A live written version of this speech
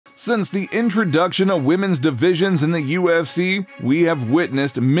Since the introduction of women's divisions in the UFC, we have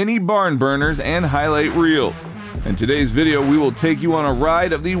witnessed many barn burners and highlight reels. In today's video, we will take you on a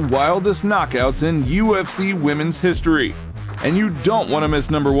ride of the wildest knockouts in UFC women's history. And you don't want to miss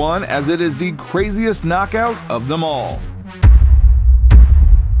number one, as it is the craziest knockout of them all.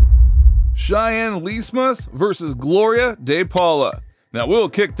 Cheyenne Leesmas versus Gloria De Paula. Now we'll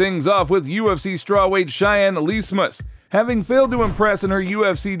kick things off with UFC strawweight Cheyenne Leesmas. Having failed to impress in her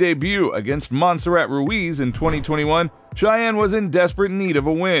UFC debut against Montserrat Ruiz in 2021, Cheyenne was in desperate need of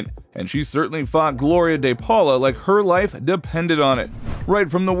a win, and she certainly fought Gloria De Paula like her life depended on it.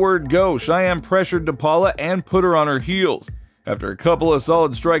 Right from the word go, Cheyenne pressured De Paula and put her on her heels. After a couple of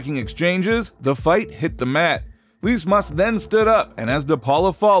solid striking exchanges, the fight hit the mat. Leesmas then stood up, and as De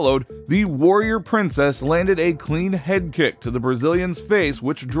Paula followed, the Warrior Princess landed a clean head kick to the Brazilian's face,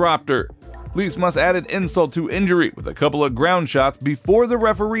 which dropped her. Leesmas added insult to injury with a couple of ground shots before the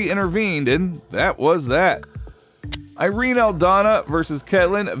referee intervened, and that was that. Irene Aldana versus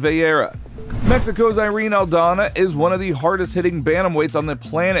Ketlen Vieira. Mexico's Irene Aldana is one of the hardest hitting bantamweights on the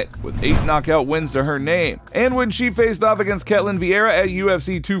planet, with 8 knockout wins to her name. And when she faced off against Ketlen Vieira at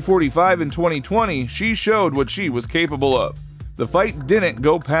UFC 245 in 2020, she showed what she was capable of. The fight didn't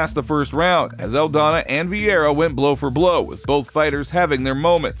go past the first round, as Aldana and Vieira went blow for blow, with both fighters having their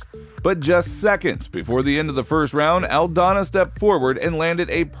moments. But just seconds before the end of the first round, Aldana stepped forward and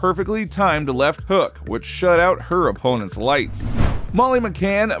landed a perfectly timed left hook, which shut out her opponent's lights. Molly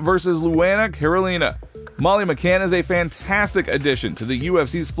McCann versus Luana Carolina. Molly McCann is a fantastic addition to the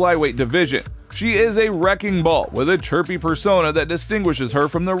UFC's flyweight division. She is a wrecking ball with a chirpy persona that distinguishes her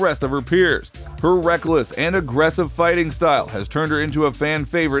from the rest of her peers. Her reckless and aggressive fighting style has turned her into a fan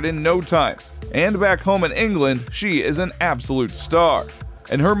favorite in no time, and back home in England, she is an absolute star.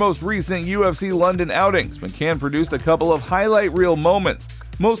 In her most recent UFC London outings, McCann produced a couple of highlight reel moments,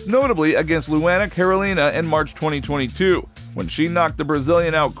 most notably against Luana Carolina in March 2022, when she knocked the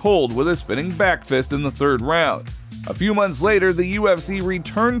Brazilian out cold with a spinning back fist in the third round. A few months later, the UFC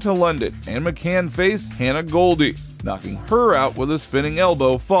returned to London, and McCann faced Hannah Goldie, knocking her out with a spinning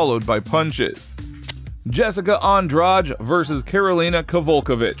elbow followed by punches. Jessica Andrade versus Karolina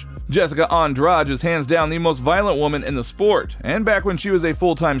Kowalkiewicz. Jessica Andrade is hands down the most violent woman in the sport, and back when she was a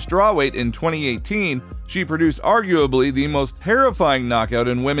full-time strawweight in 2018, she produced arguably the most terrifying knockout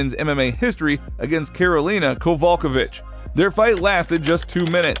in women's MMA history against Karolina Kowalkiewicz. Their fight lasted just 2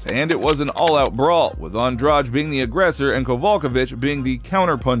 minutes, and it was an all-out brawl, with Andrade being the aggressor and Kowalkiewicz being the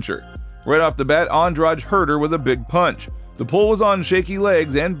counterpuncher. Right off the bat, Andrade hurt her with a big punch. The pole was on shaky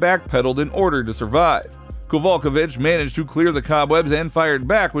legs and backpedaled in order to survive. Kowalkiewicz managed to clear the cobwebs and fired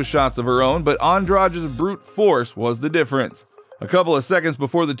back with shots of her own, but Andrade's brute force was the difference. A couple of seconds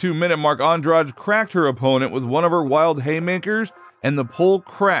before the 2-minute mark, Andrade cracked her opponent with one of her wild haymakers, and the pole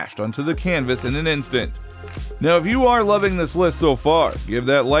crashed onto the canvas in an instant. Now, if you are loving this list so far, give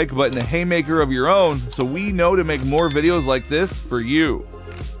that like button a haymaker of your own so we know to make more videos like this for you.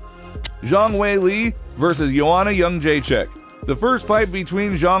 Zhang Weili versus Joanna Jędrzejczyk. The first fight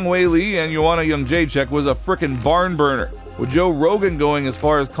between Zhang Weili and Joanna Jędrzejczyk was a frickin' barn burner, with Joe Rogan going as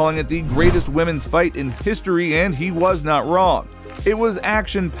far as calling it the greatest women's fight in history, and he was not wrong. It was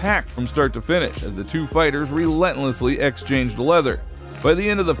action-packed from start to finish, as the two fighters relentlessly exchanged leather. By the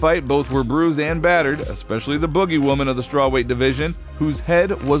end of the fight, both were bruised and battered, especially the boogie woman of the strawweight division, whose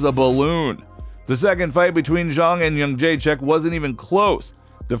head was a balloon. The second fight between Zhang and Jędrzejczyk wasn't even close.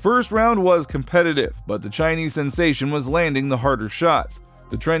 The first round was competitive, but the Chinese sensation was landing the harder shots.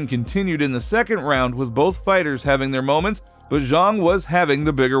 The trend continued in the second round, with both fighters having their moments, but Zhang was having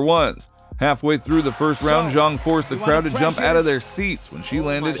the bigger ones. Halfway through the first round, Zhang forced the crowd to jump out of their seats when she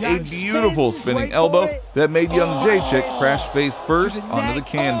landed a beautiful spinning elbow that made Jędrzejczyk crash face first onto the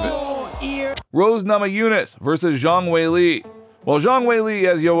canvas. Rose Namajunas versus Zhang Weili. While Zhang Weili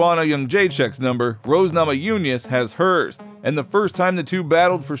has Joanna Jędrzejczyk's number, Rose Namajunas has hers, and the first time the two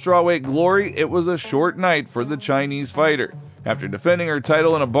battled for strawweight glory, it was a short night for the Chinese fighter. After defending her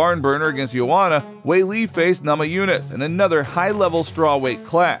title in a barn burner against Joanna, Weili faced Namajunas in another high-level strawweight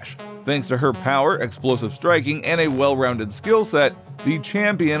clash. Thanks to her power, explosive striking, and a well-rounded skill set, the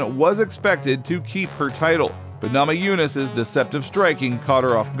champion was expected to keep her title, but Namajunas' deceptive striking caught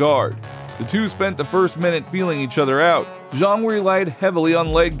her off guard. The two spent the first minute feeling each other out. Zhang relied heavily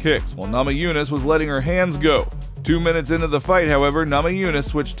on leg kicks, while Namajunas was letting her hands go. 2 minutes into the fight, however, Namajunas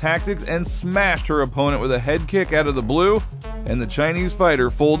switched tactics and smashed her opponent with a head kick out of the blue, and the Chinese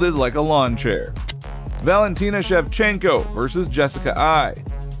fighter folded like a lawn chair. Valentina Shevchenko versus Jessica Eye.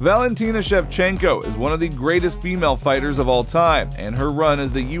 Valentina Shevchenko is one of the greatest female fighters of all time, and her run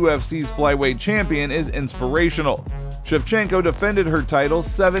as the UFC's flyweight champion is inspirational. Shevchenko defended her title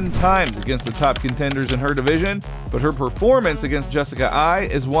 7 times against the top contenders in her division, but her performance against Jessica Ai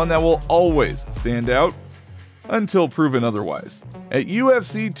is one that will always stand out until proven otherwise. At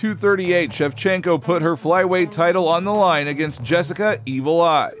UFC 238, Shevchenko put her flyweight title on the line against Jessica Evil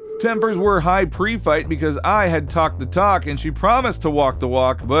Ai. Tempers were high pre-fight because Ai had talked the talk and she promised to walk the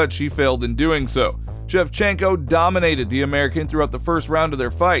walk, but she failed in doing so. Shevchenko dominated the American throughout the first round of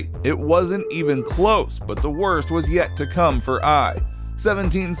their fight. It wasn't even close, but the worst was yet to come for Ai.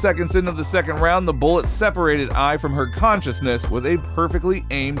 17 seconds into the second round, the bullet separated Ai from her consciousness with a perfectly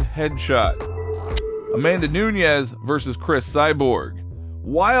aimed headshot. Amanda Nunes versus Cris Cyborg.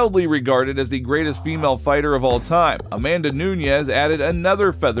 Wildly regarded as the greatest female fighter of all time, Amanda Nunes added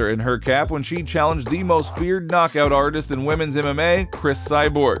another feather in her cap when she challenged the most feared knockout artist in women's MMA, Cris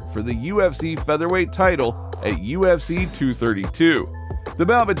Cyborg, for the UFC featherweight title at UFC 232. The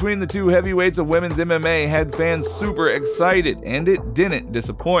bout between the two heavyweights of women's MMA had fans super excited, and it didn't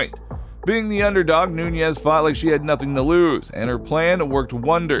disappoint. Being the underdog, Nunes fought like she had nothing to lose, and her plan worked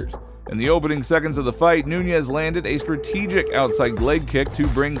wonders. In the opening seconds of the fight, Nunes landed a strategic outside leg kick to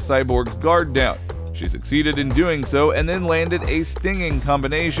bring Cyborg's guard down. She succeeded in doing so and then landed a stinging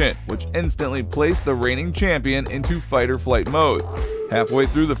combination, which instantly placed the reigning champion into fight-or-flight mode. Halfway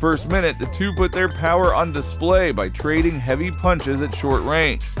through the first minute, the two put their power on display by trading heavy punches at short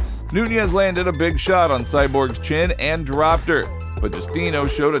range. Nunes landed a big shot on Cyborg's chin and dropped her, but Justino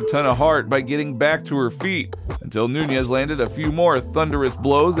showed a ton of heart by getting back to her feet, until Nunes landed a few more thunderous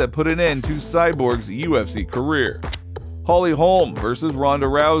blows that put an end to Cyborg's UFC career. Holm versus Ronda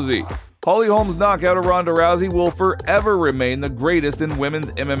Rousey. Holly Holm's knockout of Ronda Rousey will forever remain the greatest in women's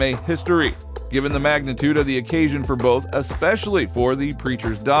MMA history, given the magnitude of the occasion for both, especially for the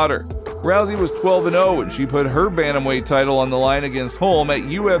preacher's daughter. Rousey was 12-0 when she put her bantamweight title on the line against Holm at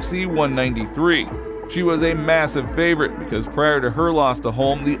UFC 193. She was a massive favorite because prior to her loss to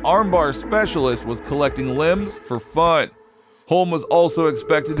Holm, the armbar specialist was collecting limbs for fun. Holm was also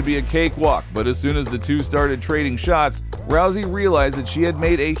expected to be a cakewalk, but as soon as the two started trading shots, Rousey realized that she had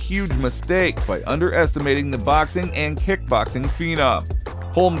made a huge mistake by underestimating the boxing and kickboxing phenom.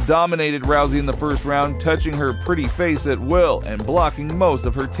 Holm dominated Rousey in the first round, touching her pretty face at will and blocking most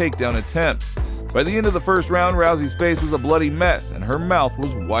of her takedown attempts. By the end of the first round, Rousey's face was a bloody mess and her mouth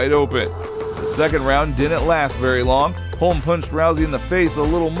was wide open. The second round didn't last very long. Holm punched Rousey in the face a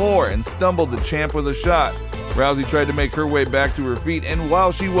little more and stumbled the champ with a shot. Rousey tried to make her way back to her feet, and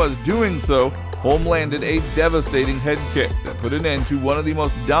while she was doing so, Holm landed a devastating head kick that put an end to one of the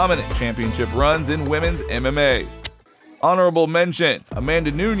most dominant championship runs in women's MMA. Honorable mention: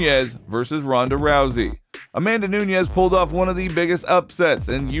 Amanda Nunes versus Ronda Rousey. Amanda Nunes pulled off one of the biggest upsets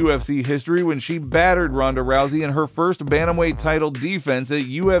in UFC history when she battered Ronda Rousey in her first bantamweight title defense at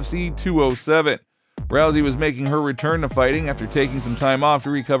UFC 207. Rousey was making her return to fighting after taking some time off to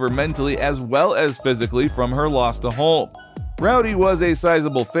recover mentally as well as physically from her loss to Holm. Rowdy was a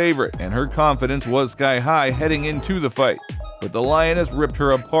sizable favorite, and her confidence was sky high heading into the fight, but the Lioness ripped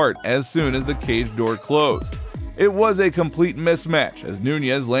her apart as soon as the cage door closed. It was a complete mismatch as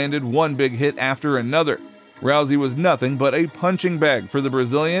Nunes landed one big hit after another. Rousey was nothing but a punching bag for the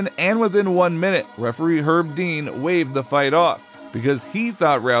Brazilian, and within 1 minute, referee Herb Dean waved the fight off because he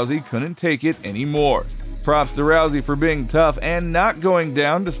thought Rousey couldn't take it anymore. Props to Rousey for being tough and not going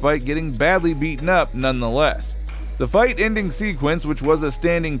down despite getting badly beaten up nonetheless. The fight-ending sequence, which was a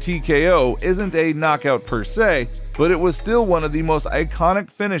standing TKO, isn't a knockout per se, but it was still one of the most iconic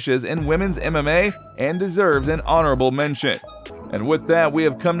finishes in women's MMA and deserves an honorable mention. And with that, we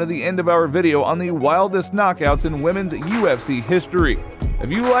have come to the end of our video on the wildest knockouts in women's UFC history. If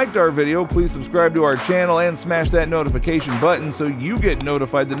you liked our video, please subscribe to our channel and smash that notification button so you get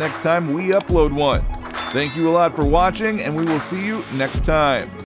notified the next time we upload one. Thank you a lot for watching, and we will see you next time.